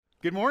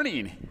Good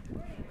morning.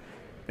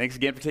 Thanks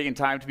again for taking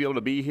time to be able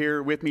to be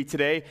here with me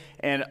today.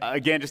 And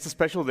again, just a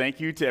special thank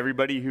you to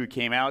everybody who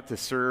came out to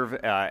serve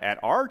at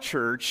our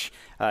church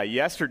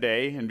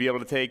yesterday and be able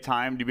to take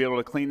time to be able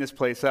to clean this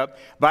place up.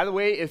 By the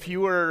way, if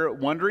you were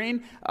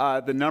wondering,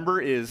 the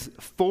number is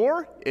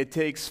 4. It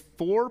takes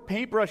 4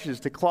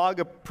 paintbrushes to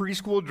clog a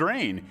preschool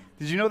drain.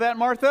 Did you know that,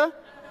 Martha?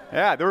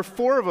 Yeah, there were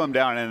 4 of them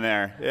down in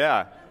there.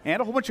 Yeah. And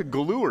a whole bunch of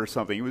glue or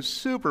something. It was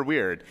super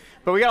weird.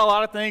 But we got a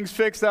lot of things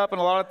fixed up and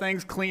a lot of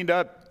things cleaned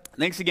up.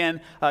 Thanks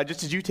again.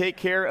 Just as you take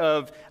care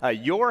of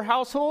your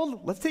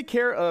household, let's take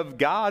care of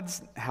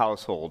God's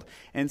household.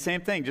 And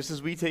same thing, just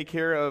as we take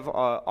care of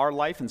our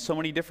life in so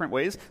many different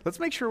ways, let's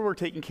make sure we're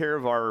taking care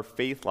of our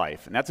faith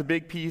life. And that's a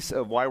big piece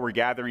of why we're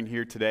gathering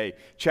here today.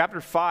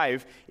 Chapter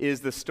 5 is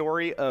the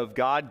story of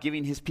God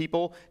giving his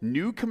people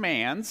new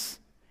commands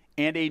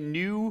and a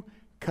new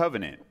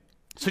covenant.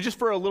 So just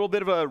for a little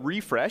bit of a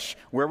refresh,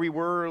 where we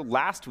were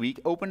last week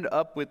opened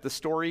up with the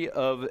story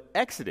of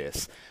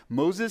Exodus.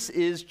 Moses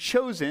is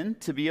chosen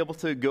to be able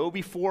to go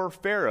before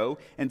Pharaoh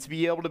and to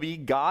be able to be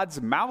God's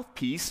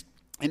mouthpiece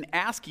in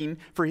asking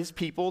for his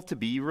people to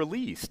be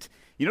released.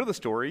 You know the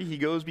story. He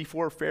goes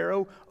before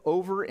Pharaoh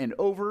over and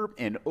over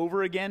and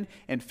over again,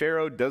 and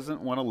Pharaoh doesn't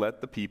want to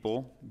let the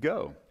people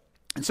go.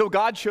 And so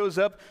God shows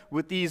up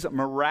with these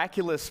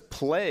miraculous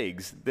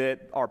plagues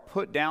that are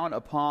put down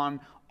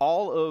upon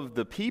all of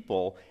the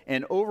people,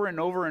 and over and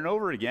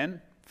over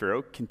again,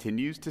 Pharaoh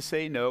continues to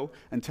say no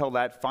until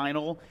that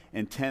final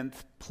and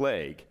 10th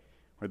plague,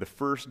 where the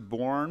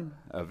firstborn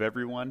of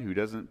everyone who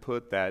doesn't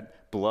put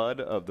that blood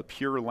of the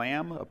pure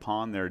lamb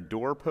upon their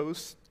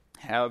doorposts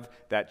have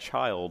that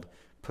child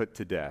put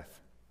to death.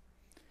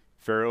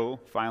 Pharaoh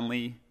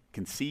finally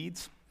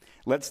concedes,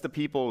 lets the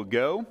people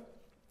go,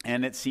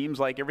 and it seems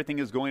like everything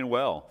is going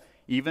well.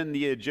 Even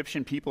the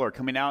Egyptian people are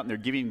coming out and they're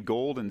giving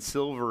gold and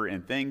silver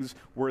and things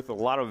worth a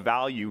lot of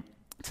value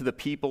to the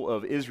people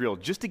of Israel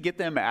just to get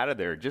them out of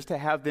there, just to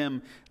have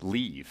them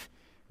leave.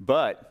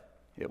 But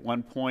at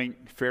one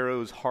point,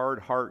 Pharaoh's hard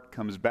heart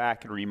comes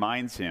back and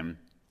reminds him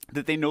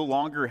that they no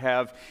longer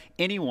have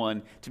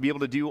anyone to be able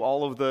to do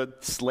all of the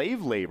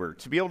slave labor,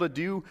 to be able to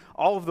do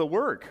all of the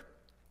work.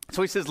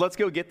 So he says, let's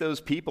go get those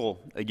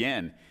people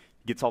again.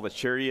 Gets all the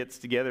chariots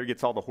together,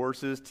 gets all the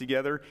horses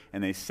together,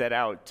 and they set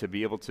out to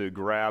be able to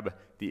grab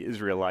the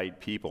Israelite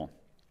people.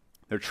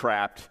 They're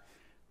trapped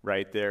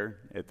right there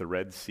at the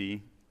Red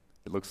Sea.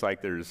 It looks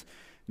like there's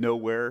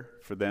nowhere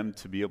for them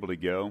to be able to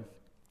go.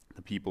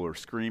 The people are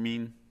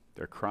screaming,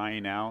 they're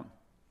crying out.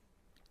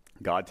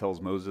 God tells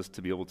Moses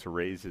to be able to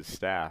raise his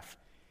staff.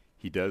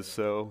 He does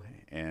so,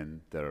 and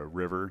the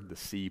river, the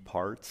sea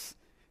parts.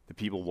 The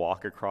people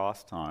walk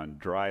across on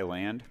dry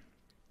land.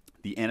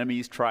 The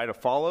enemies try to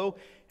follow,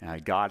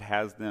 and God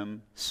has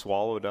them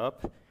swallowed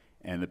up,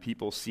 and the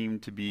people seem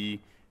to be,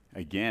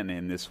 again,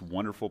 in this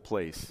wonderful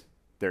place.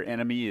 Their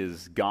enemy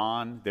is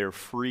gone. They're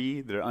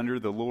free. They're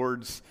under the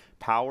Lord's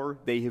power.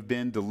 They have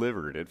been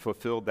delivered. It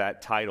fulfilled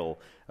that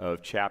title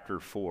of chapter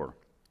 4.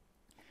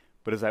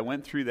 But as I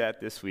went through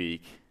that this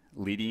week,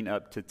 leading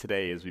up to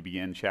today as we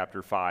begin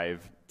chapter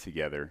 5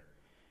 together,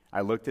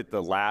 I looked at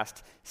the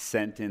last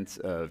sentence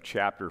of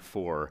chapter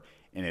 4,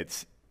 and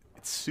it's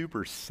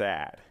super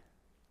sad.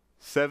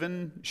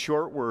 7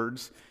 short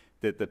words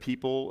that the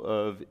people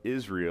of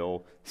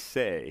Israel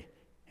say,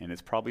 and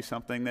it's probably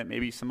something that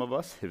maybe some of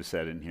us have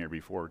said in here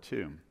before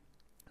too.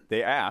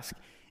 They ask,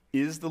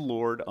 is the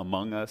Lord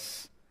among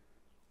us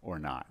or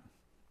not?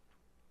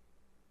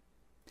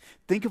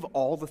 Think of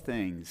all the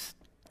things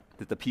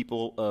that the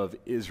people of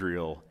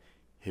Israel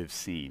have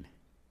seen,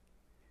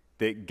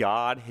 that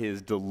God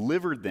has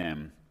delivered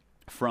them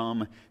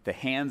from the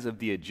hands of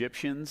the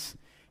Egyptians.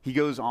 He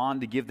goes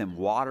on to give them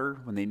water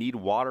when they need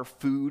water,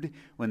 food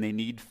when they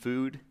need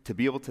food, to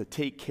be able to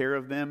take care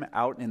of them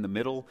out in the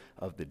middle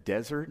of the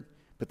desert.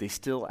 But they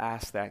still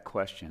ask that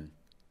question,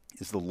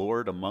 is the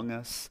Lord among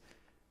us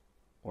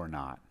or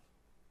not?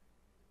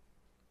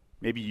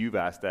 Maybe you've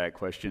asked that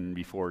question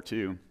before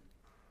too.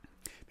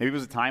 Maybe it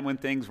was a time when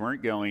things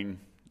weren't going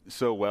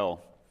so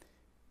well.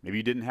 Maybe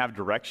you didn't have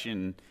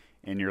direction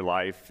in your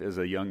life as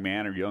a young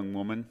man or young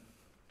woman.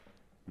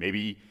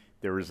 Maybe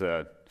there was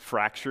a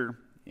fracture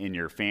in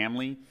your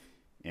family,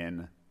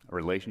 in a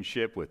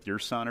relationship with your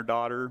son or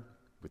daughter,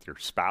 with your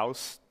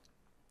spouse.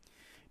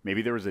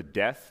 Maybe there was a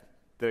death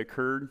that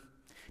occurred.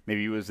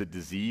 Maybe it was a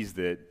disease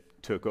that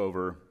took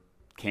over,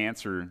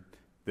 cancer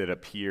that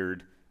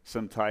appeared,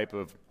 some type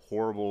of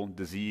horrible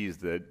disease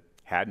that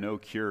had no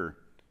cure.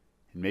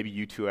 And maybe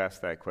you too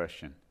asked that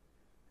question,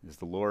 is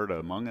the Lord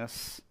among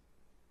us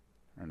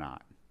or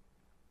not?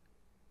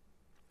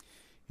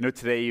 You know,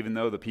 today, even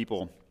though the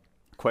people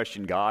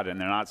question God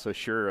and they're not so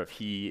sure if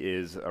he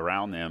is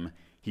around them,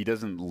 he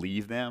doesn't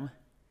leave them.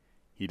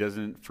 He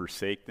doesn't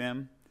forsake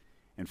them.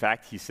 In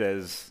fact, he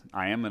says,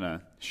 I am going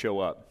to show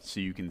up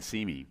so you can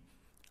see me.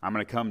 I'm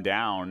going to come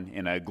down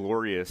in a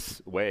glorious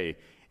way.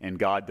 And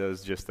God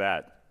does just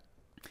that.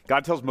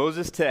 God tells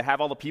Moses to have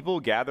all the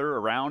people gather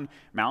around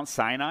Mount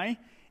Sinai,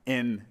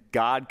 and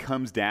God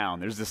comes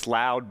down. There's this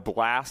loud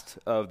blast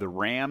of the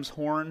ram's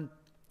horn.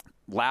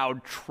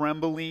 loud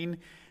trembling.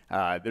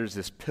 There's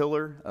this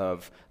pillar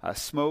of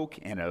smoke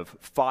and of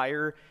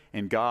fire,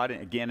 and God,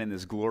 again, in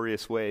this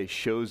glorious way,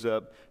 shows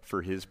up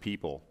for his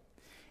people.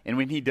 And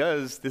when he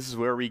does, this is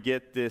where we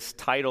get this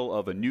title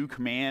of a new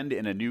command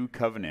and a new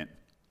covenant.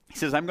 He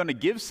says, I'm going to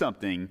give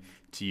something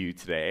to you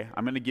today.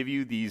 I'm going to give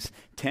you these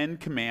 10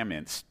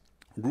 commandments,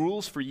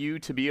 rules for you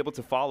to be able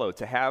to follow,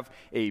 to have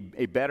a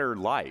better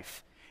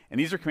life. And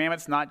these are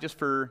commandments not just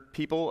for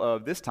people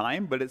of this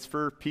time, but it's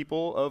for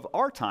people of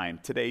our time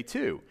today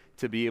too,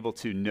 to be able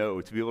to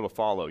know, to be able to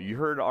follow. You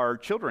heard our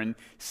children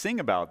sing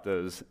about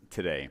those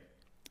today.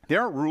 They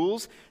aren't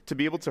rules to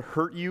be able to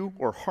hurt you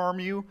or harm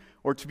you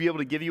or to be able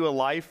to give you a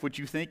life which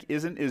you think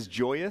isn't as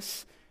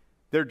joyous.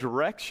 They're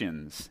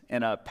directions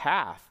and a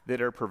path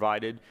that are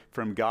provided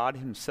from God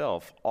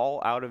himself,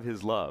 all out of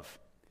his love.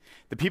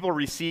 The people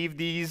receive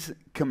these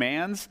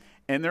commands,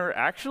 and they're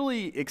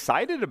actually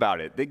excited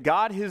about it, that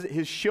God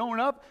has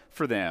shown up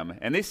for them,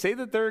 and they say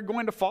that they're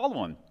going to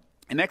follow him.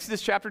 In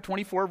Exodus chapter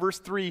 24, verse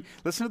 3,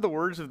 listen to the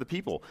words of the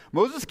people.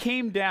 Moses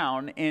came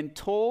down and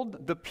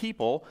told the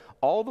people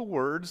all the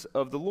words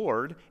of the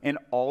Lord and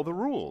all the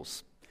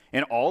rules.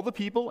 And all the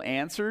people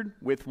answered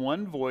with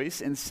one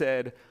voice and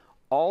said,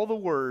 all the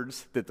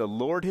words that the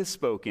Lord has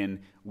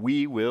spoken,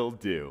 we will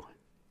do.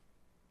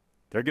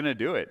 They're going to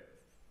do it.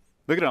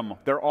 Look at them.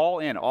 They're all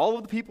in. All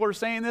of the people are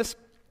saying this.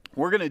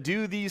 We're going to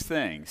do these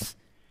things.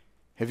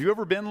 Have you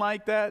ever been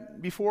like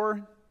that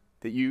before?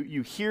 That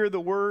you hear the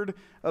word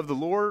of the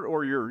Lord,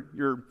 or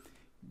you're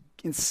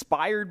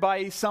inspired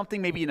by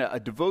something, maybe in a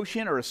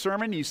devotion or a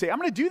sermon, and you say, I'm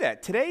going to do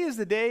that. Today is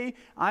the day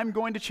I'm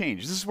going to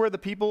change. This is where the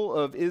people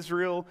of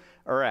Israel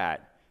are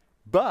at.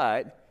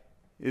 But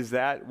is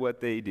that what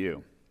they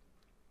do?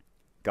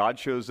 God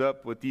shows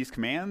up with these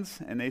commands,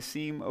 and they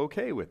seem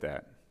okay with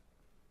that.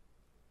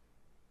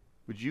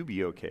 Would you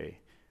be okay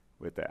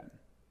with that?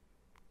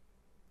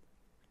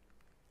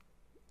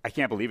 I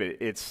can't believe it.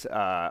 It's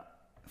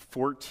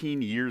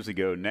 14 years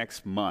ago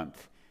next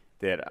month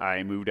that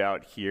I moved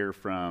out here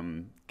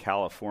from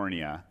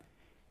California.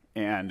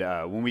 And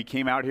when we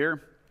came out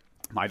here,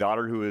 my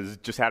daughter, who has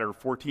just had her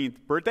 14th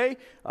birthday,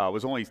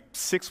 was only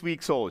 6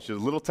 weeks old. She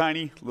was a little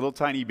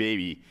tiny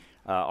baby.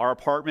 Our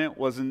apartment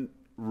wasn't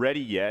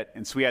ready yet,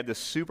 and so we had this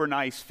super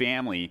nice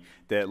family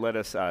that let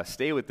us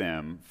stay with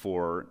them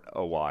for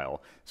a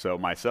while. So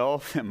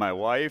myself and my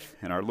wife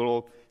and our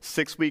little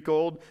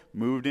 6-week-old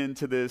moved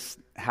into this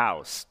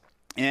house.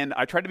 And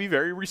I tried to be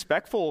very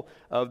respectful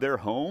of their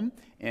home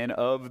and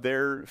of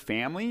their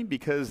family,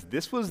 because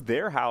this was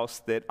their house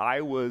that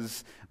I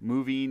was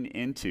moving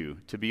into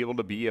to be able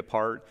to be a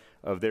part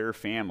of their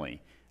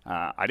family.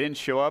 I didn't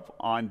show up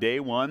on day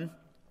one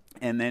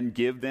and then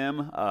give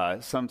them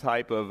some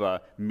type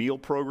of meal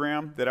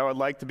program that I would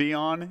like to be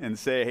on and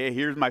say, hey,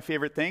 here's my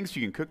favorite things.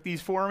 You can cook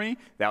these for me.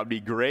 That would be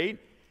great.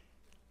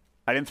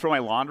 I didn't throw my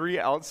laundry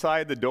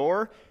outside the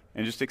door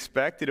and just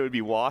expect that it would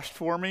be washed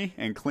for me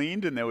and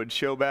cleaned and that would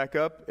show back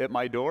up at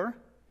my door.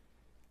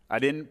 I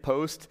didn't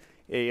post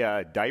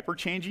a diaper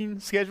changing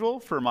schedule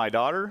for my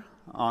daughter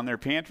on their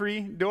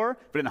pantry door,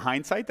 but in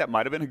hindsight, that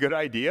might have been a good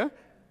idea.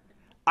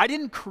 I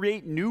didn't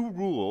create new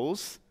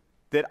rules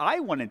that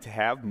I wanted to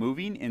have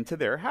moving into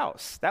their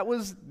house. That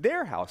was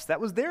their house. That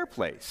was their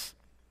place.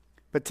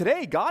 But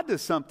today, God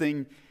does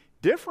something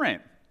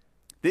different.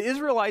 The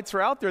Israelites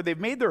are out there. They've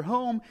made their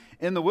home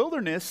in the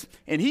wilderness,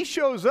 and he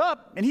shows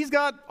up, and he's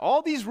got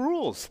all these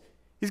rules.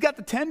 He's got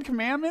the 10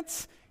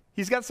 Commandments.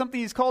 He's got something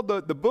he's called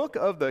the Book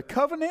of the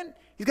Covenant.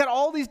 He's got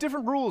all these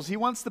different rules he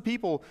wants the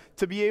people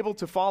to be able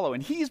to follow,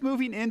 and he's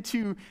moving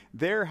into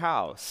their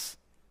house.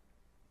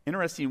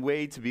 Interesting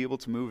way to be able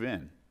to move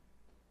in.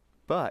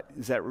 But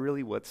is that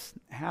really what's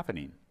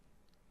happening?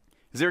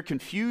 Is there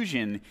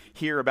confusion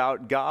here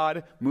about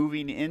God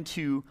moving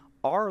into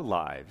our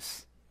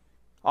lives?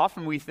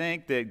 Often we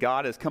think that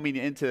God is coming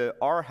into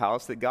our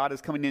house, that God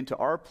is coming into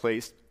our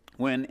place,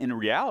 when in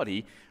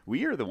reality,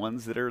 we are the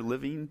ones that are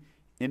living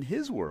in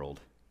his world.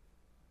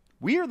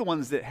 We are the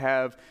ones that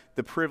have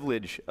the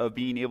privilege of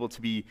being able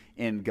to be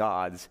in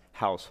God's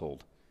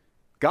household.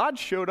 God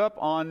showed up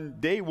on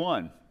day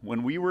one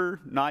when we were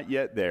not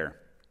yet there.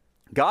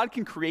 God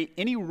can create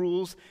any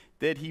rules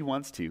that he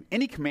wants to,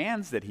 any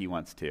commands that he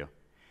wants to.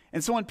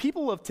 And so when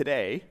people of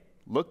today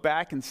look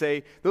back and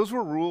say, those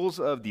were rules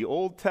of the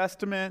Old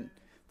Testament,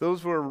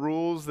 those were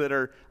rules that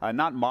are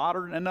not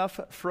modern enough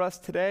for us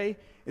today,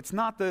 it's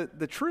not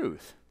the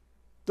truth.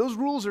 Those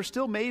rules are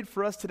still made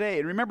for us today.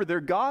 And remember,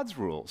 they're God's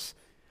rules.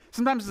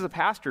 Sometimes as a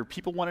pastor,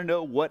 people want to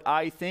know what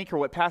I think or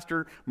what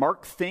Pastor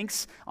Mark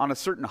thinks on a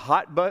certain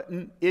hot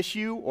button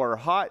issue or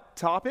hot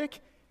topic.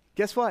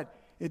 Guess what?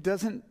 It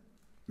doesn't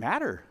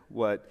matter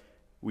what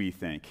we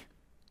think.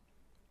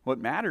 What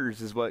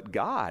matters is what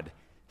God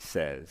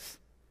says.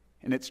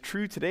 And it's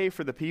true today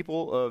for the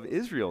people of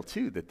Israel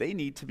too, that they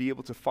need to be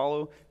able to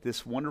follow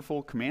this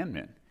wonderful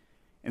commandment.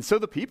 And so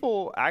the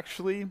people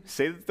actually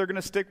say that they're going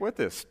to stick with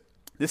this.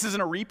 This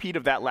isn't a repeat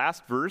of that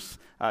last verse,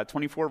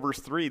 24 verse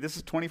 3. This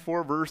is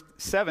 24 verse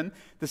 7,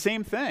 the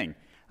same thing.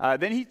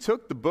 Then he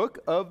took the book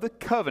of the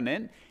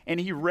covenant and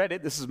he read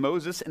it. This is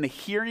Moses in the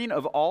hearing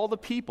of all the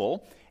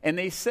people. And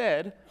they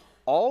said,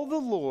 all the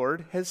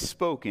Lord has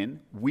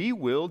spoken, we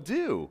will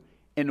do,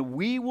 and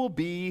we will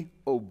be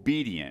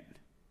obedient.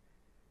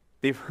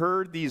 They've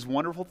heard these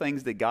wonderful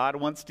things that God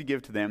wants to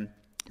give to them.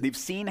 They've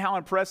seen how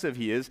impressive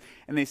he is,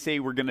 and they say,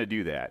 we're going to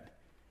do that.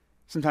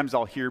 Sometimes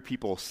I'll hear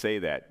people say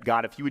that.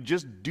 God, if you would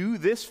just do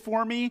this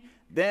for me,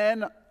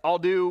 then I'll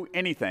do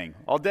anything.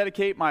 I'll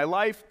dedicate my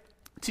life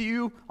to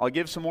you. I'll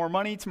give some more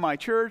money to my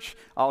church.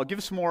 I'll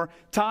give some more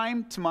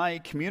time to my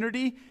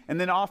community. And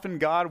then often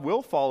God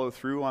will follow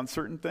through on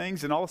certain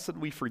things, and all of a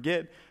sudden we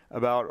forget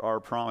about our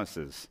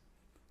promises.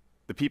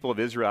 The people of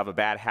Israel have a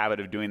bad habit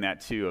of doing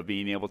that too, of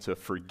being able to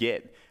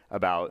forget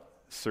about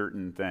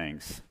certain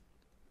things.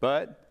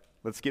 But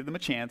let's give them a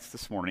chance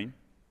this morning.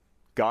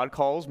 God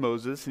calls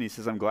Moses and he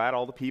says, I'm glad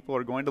all the people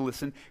are going to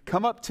listen.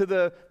 Come up to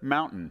the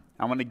mountain.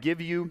 I want to give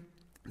you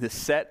this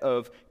set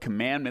of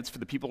commandments for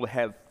the people to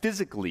have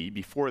physically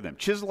before them.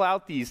 Chisel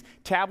out these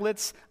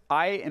tablets.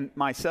 I and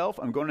myself,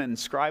 I'm going to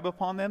inscribe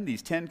upon them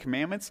these 10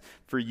 commandments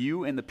for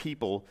you and the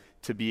people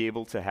to be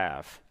able to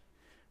have.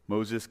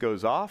 Moses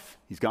goes off.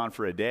 He's gone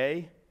for a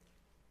day,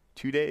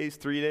 2 days,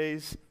 3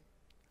 days,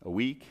 a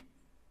week,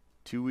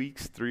 2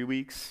 weeks, 3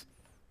 weeks,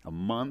 a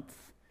month.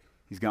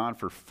 He's gone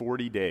for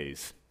 40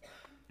 days.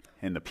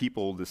 And the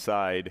people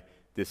decide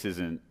this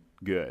isn't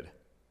good.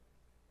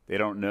 They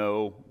don't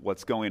know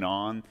what's going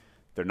on.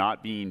 They're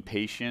not being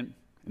patient.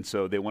 And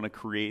so they want to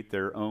create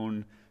their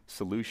own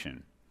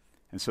solution.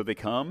 And so they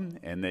come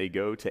and they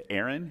go to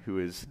Aaron, who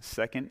is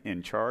second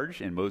in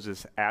charge in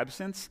Moses'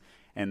 absence,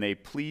 and they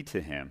plead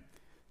to him.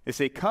 They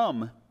say,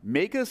 come,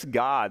 make us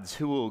gods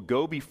who will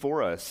go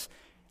before us.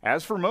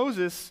 As for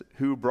Moses,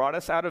 who brought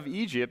us out of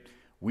Egypt,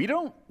 we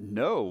don't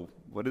know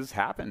what has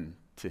happened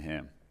to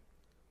him.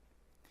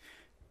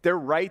 They're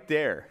right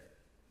there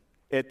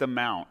at the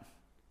mount.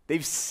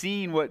 They've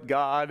seen what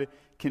God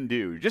can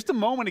do. Just a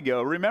moment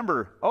ago,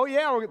 remember, oh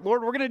yeah,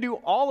 Lord, we're going to do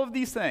all of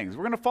these things.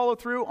 We're going to follow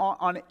through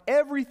on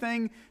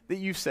everything that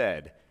you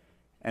said.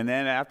 And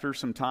then after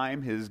some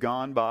time has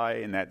gone by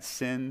and that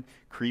sin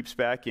creeps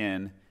back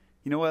in,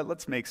 you know what,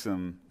 let's make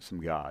some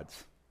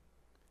gods.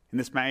 And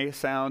this may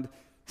sound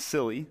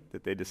silly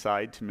that they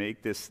decide to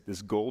make this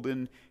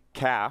golden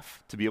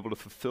calf to be able to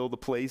fulfill the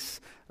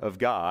place of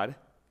God.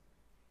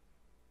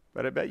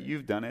 But I bet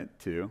you've done it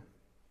too.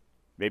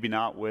 Maybe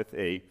not with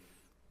a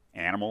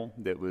animal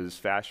that was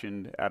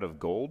fashioned out of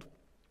gold,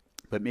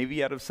 but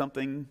maybe out of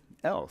something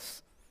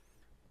else.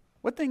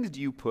 What things do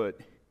you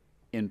put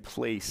in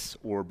place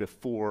or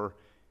before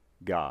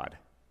God?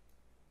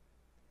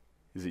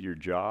 Is it your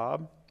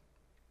job?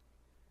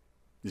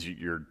 Is it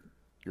your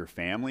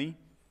family?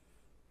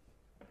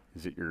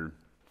 Is it your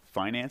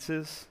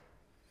finances?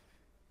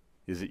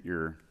 Is it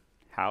your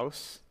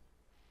house?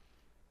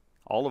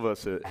 All of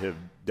us have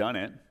done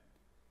it.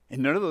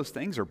 And none of those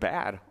things are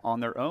bad on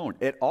their own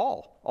at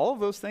all. All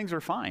of those things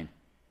are fine.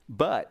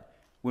 But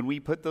when we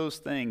put those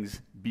things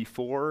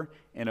before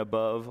and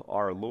above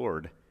our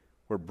Lord,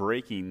 we're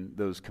breaking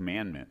those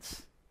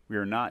commandments. We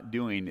are not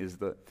doing as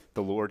the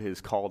Lord has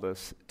called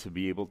us to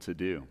be able to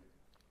do.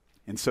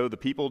 And so the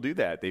people do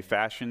that. They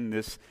fashion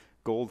this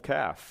gold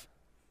calf.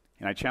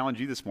 And I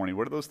challenge you this morning,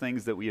 what are those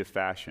things that we have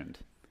fashioned?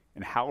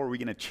 And how are we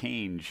going to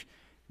change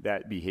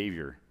that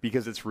behavior?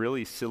 Because it's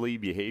really silly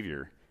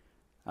behavior.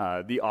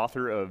 The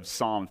author of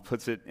Psalms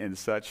puts it in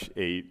such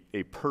a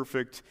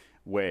perfect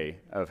way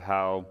of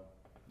how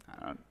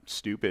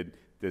stupid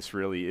this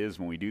really is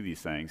when we do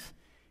these things.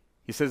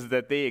 He says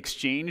that they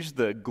exchanged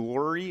the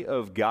glory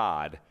of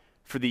God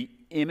for the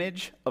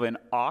image of an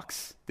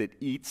ox that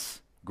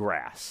eats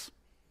grass.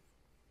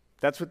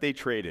 That's what they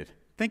traded.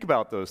 Think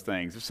about those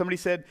things. If somebody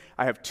said,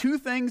 I have 2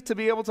 things to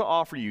be able to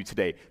offer you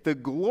today, the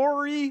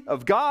glory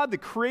of God, the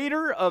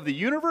creator of the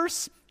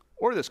universe,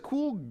 or this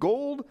cool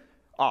gold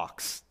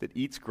ox that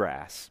eats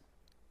grass,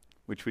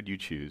 which would you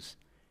choose?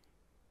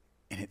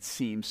 And it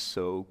seems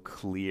so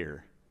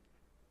clear,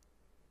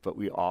 but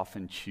we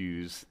often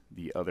choose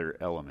the other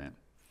element.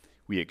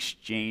 We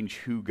exchange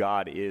who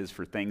God is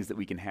for things that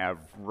we can have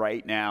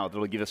right now that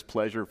will give us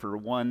pleasure for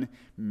 1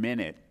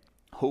 minute,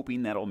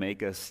 hoping that'll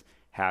make us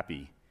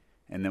happy.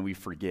 And then we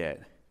forget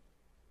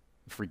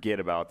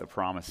about the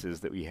promises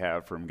that we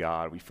have from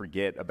God. We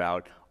forget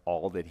about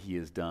all that he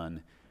has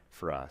done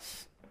for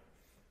us.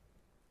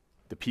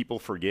 The people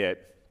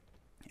forget,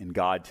 and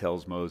God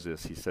tells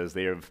Moses, he says,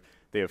 they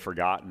have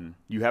forgotten.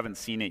 You haven't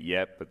seen it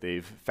yet, but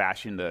they've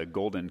fashioned a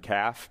golden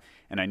calf,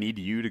 and I need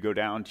you to go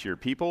down to your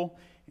people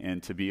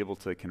and to be able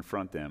to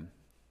confront them.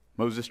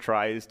 Moses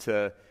tries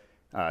to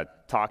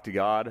talk to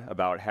God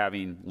about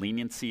having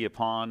leniency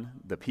upon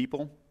the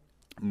people.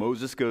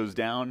 Moses goes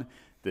down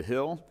the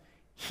hill.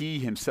 He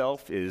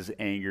himself is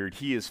angered.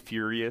 He is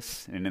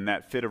furious, and in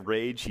that fit of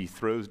rage, he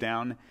throws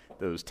down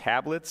those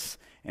tablets,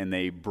 and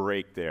they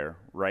break there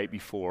right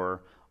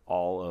before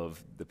all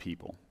of the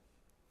people.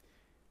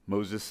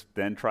 Moses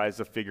then tries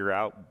to figure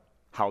out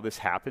how this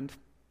happened.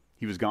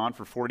 He was gone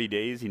for 40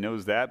 days. He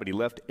knows that, but he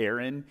left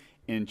Aaron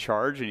in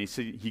charge, and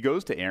he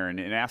goes to Aaron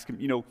and asks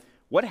him,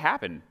 what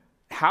happened?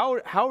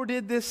 How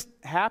did this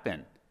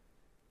happen?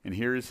 And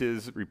here's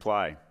his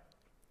reply.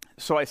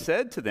 So I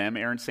said to them,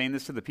 Aaron saying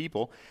this to the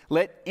people,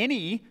 let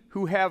any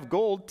who have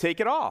gold take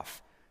it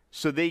off.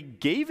 So they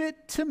gave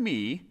it to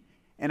me,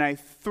 and I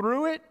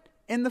threw it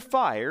in the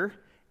fire,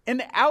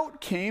 and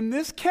out came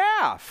this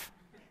calf.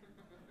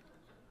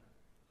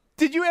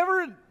 Did you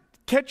ever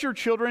catch your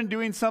children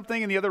doing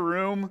something in the other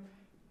room?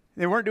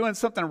 They weren't doing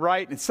something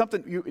right, and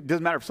it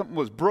doesn't matter if something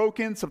was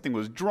broken, something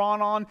was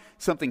drawn on,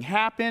 something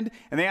happened,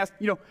 and they asked,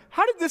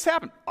 how did this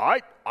happen?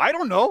 I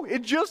don't know.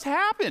 It just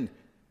happened.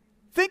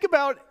 Think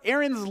about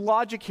Aaron's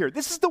logic here.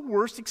 This is the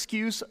worst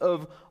excuse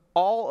of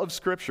all of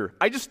Scripture.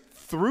 I just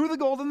threw the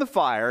gold in the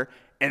fire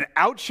and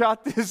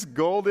outshot this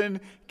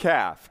golden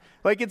calf.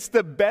 Like it's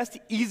the best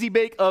easy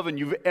bake oven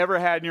you've ever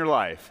had in your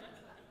life.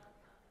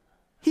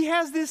 He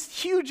has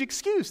this huge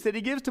excuse that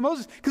he gives to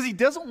Moses because he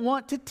doesn't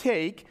want to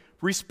take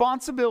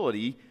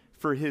responsibility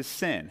for his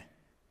sin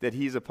that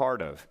he's a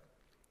part of.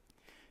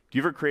 Do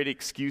you ever create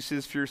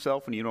excuses for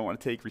yourself when you don't want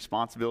to take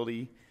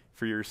responsibility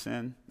for your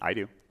sin? I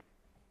do.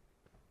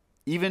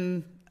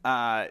 Even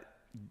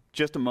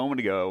just a moment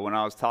ago when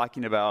I was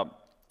talking about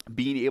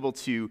being able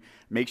to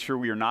make sure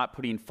we are not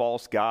putting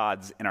false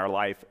gods in our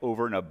life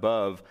over and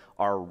above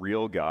our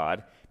real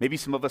God, maybe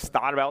some of us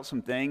thought about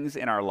some things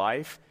in our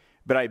life,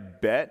 but I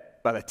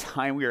bet by the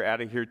time we are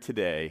out of here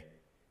today,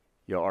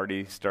 you'll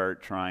already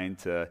start trying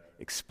to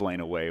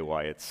explain away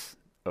why it's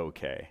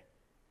okay,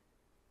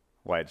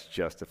 why it's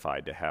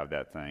justified to have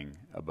that thing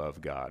above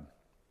God.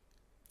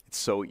 It's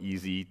so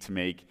easy to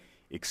make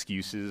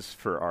excuses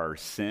for our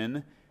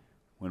sin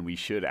when we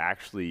should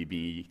actually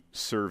be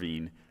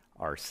serving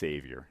our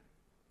Savior.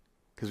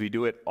 Because we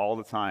do it all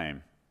the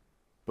time,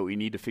 but we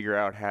need to figure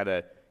out how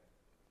to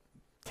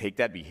take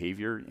that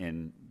behavior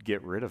and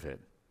get rid of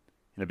it.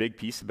 And a big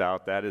piece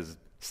about that is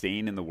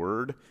staying in the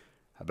Word,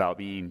 about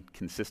being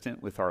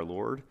consistent with our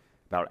Lord,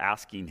 about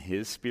asking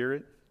His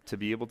Spirit to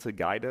be able to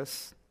guide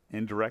us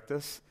and direct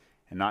us,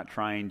 and not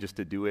trying just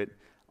to do it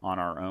on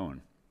our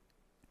own.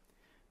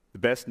 The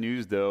best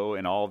news, though,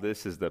 in all of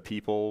this is the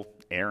people,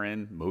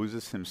 Aaron,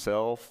 Moses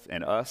himself,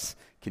 and us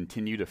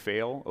continue to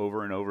fail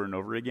over and over and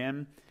over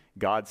again.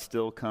 God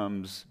still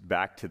comes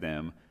back to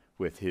them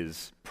with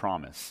His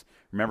promise.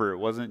 Remember, it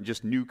wasn't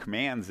just new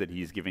commands that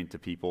He's giving to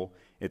people.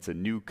 It's a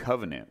new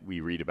covenant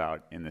we read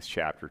about in this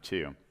chapter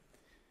too.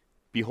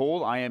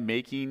 Behold, I am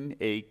making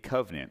a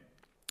covenant.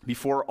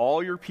 Before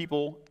all your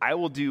people, I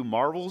will do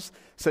marvels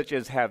such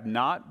as have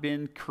not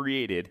been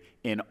created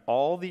in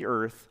all the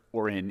earth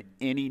or in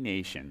any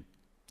nation.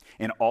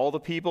 And all the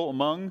people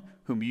among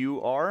whom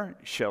you are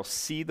shall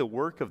see the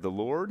work of the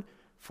Lord,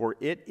 for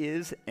it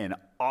is an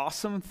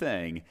awesome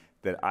thing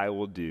that I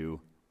will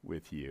do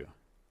with you.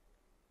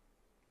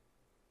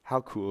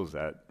 How cool is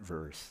that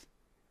verse?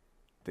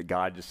 That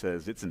God just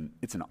says, it's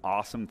an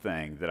awesome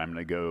thing that I'm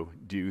going to go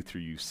do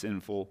through you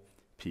sinful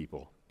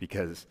people,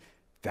 because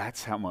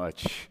that's how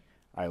much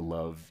I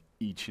love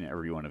each and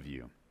every one of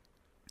you.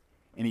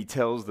 And He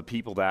tells the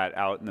people that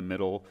out in the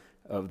middle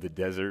of the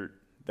desert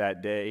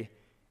that day,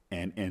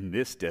 and in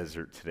this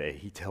desert today,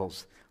 He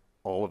tells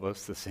all of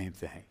us the same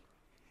thing.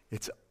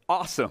 It's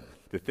awesome,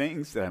 the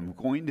things that I'm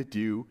going to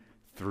do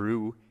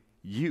through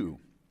you.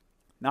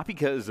 Not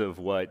because of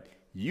what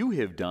you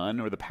have done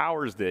or the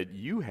powers that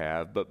you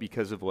have, but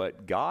because of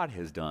what God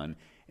has done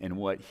and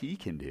what He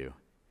can do.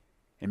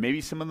 And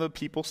maybe some of the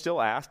people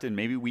still asked, and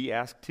maybe we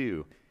ask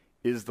too,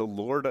 is the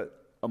Lord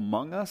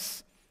among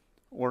us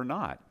or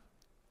not?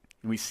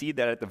 And we see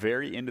that at the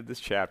very end of this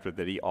chapter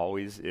that He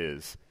always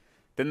is.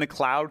 Then the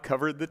cloud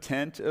covered the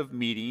tent of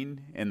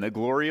meeting, and the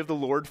glory of the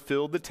Lord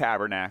filled the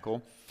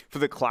tabernacle. For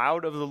the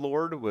cloud of the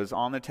Lord was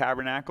on the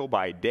tabernacle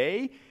by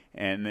day,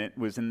 and it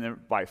was in there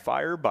by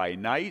fire by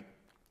night,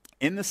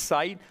 in the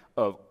sight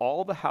of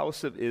all the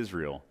house of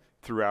Israel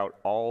throughout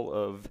all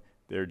of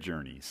their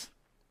journeys.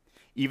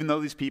 Even though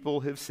these people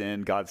have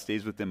sinned, God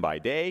stays with them by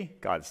day,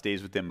 God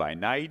stays with them by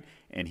night,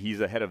 and He's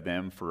ahead of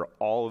them for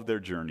all of their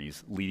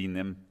journeys, leading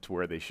them to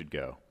where they should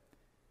go.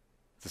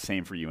 It's the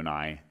same for you and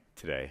I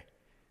today.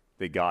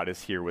 That God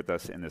is here with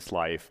us in this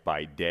life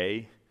by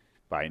day,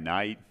 by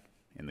night,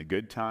 in the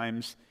good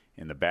times,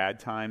 in the bad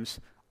times,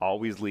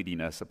 always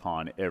leading us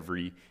upon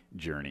every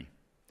journey.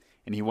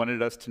 And He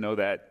wanted us to know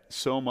that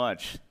so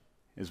much,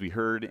 as we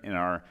heard in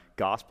our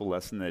gospel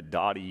lesson that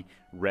Dottie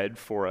read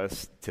for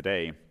us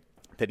today,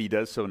 that He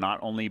does so not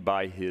only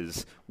by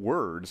His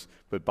words,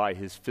 but by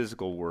His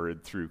physical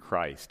word through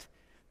Christ,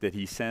 that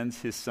He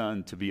sends His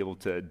Son to be able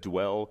to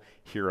dwell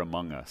here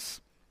among us.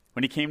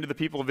 When He came to the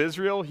people of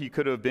Israel, He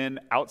could have been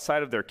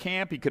outside of their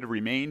camp, He could have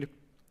remained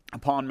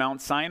upon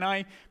Mount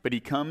Sinai, but He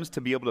comes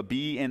to be able to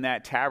be in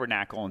that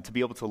tabernacle and to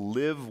be able to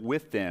live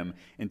with them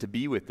and to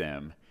be with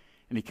them.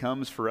 And He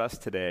comes for us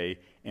today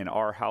in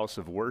our house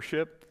of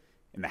worship,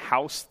 in the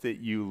house that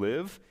you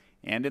live,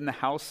 and in the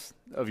house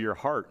of your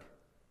heart,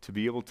 to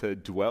be able to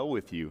dwell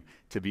with you,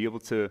 to be able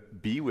to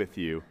be with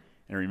you,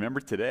 and remember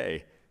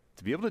today,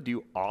 to be able to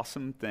do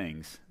awesome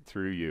things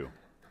through you.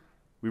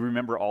 We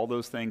remember all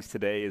those things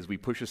today as we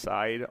push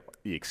aside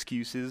the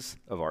excuses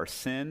of our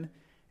sin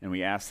And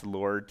we ask the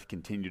Lord to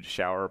continue to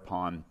shower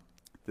upon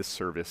the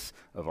service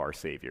of our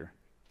Savior.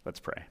 Let's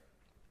pray.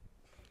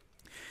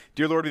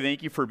 Dear Lord, we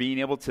thank you for being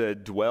able to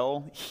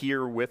dwell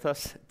here with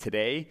us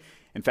today.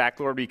 In fact,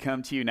 Lord, we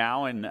come to you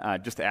now and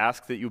just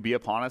ask that you'll be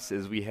upon us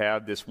as we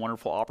have this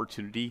wonderful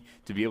opportunity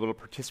to be able to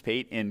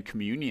participate in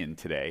communion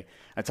today,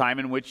 a time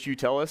in which you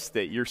tell us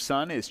that your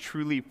Son is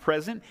truly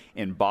present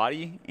in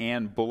body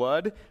and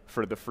blood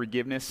for the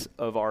forgiveness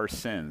of our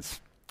sins.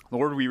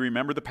 Lord, we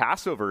remember the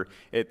Passover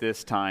at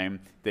this time,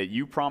 that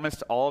you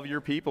promised all of your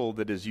people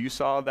that as you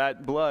saw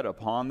that blood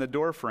upon the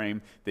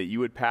doorframe, that you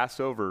would pass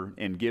over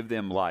and give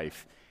them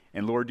life.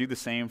 And Lord, do the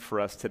same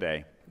for us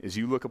today. As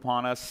you look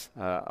upon us,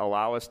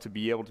 allow us to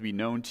be able to be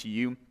known to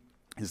you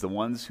as the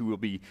ones who will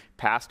be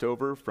passed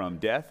over from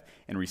death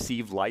and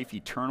receive life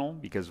eternal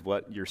because of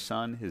what your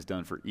Son has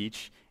done for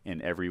each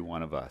and every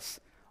one of us.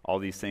 All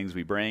these things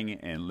we bring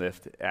and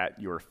lift at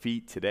your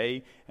feet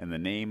today in the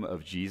name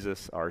of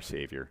Jesus, our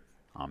Savior.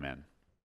 Amen.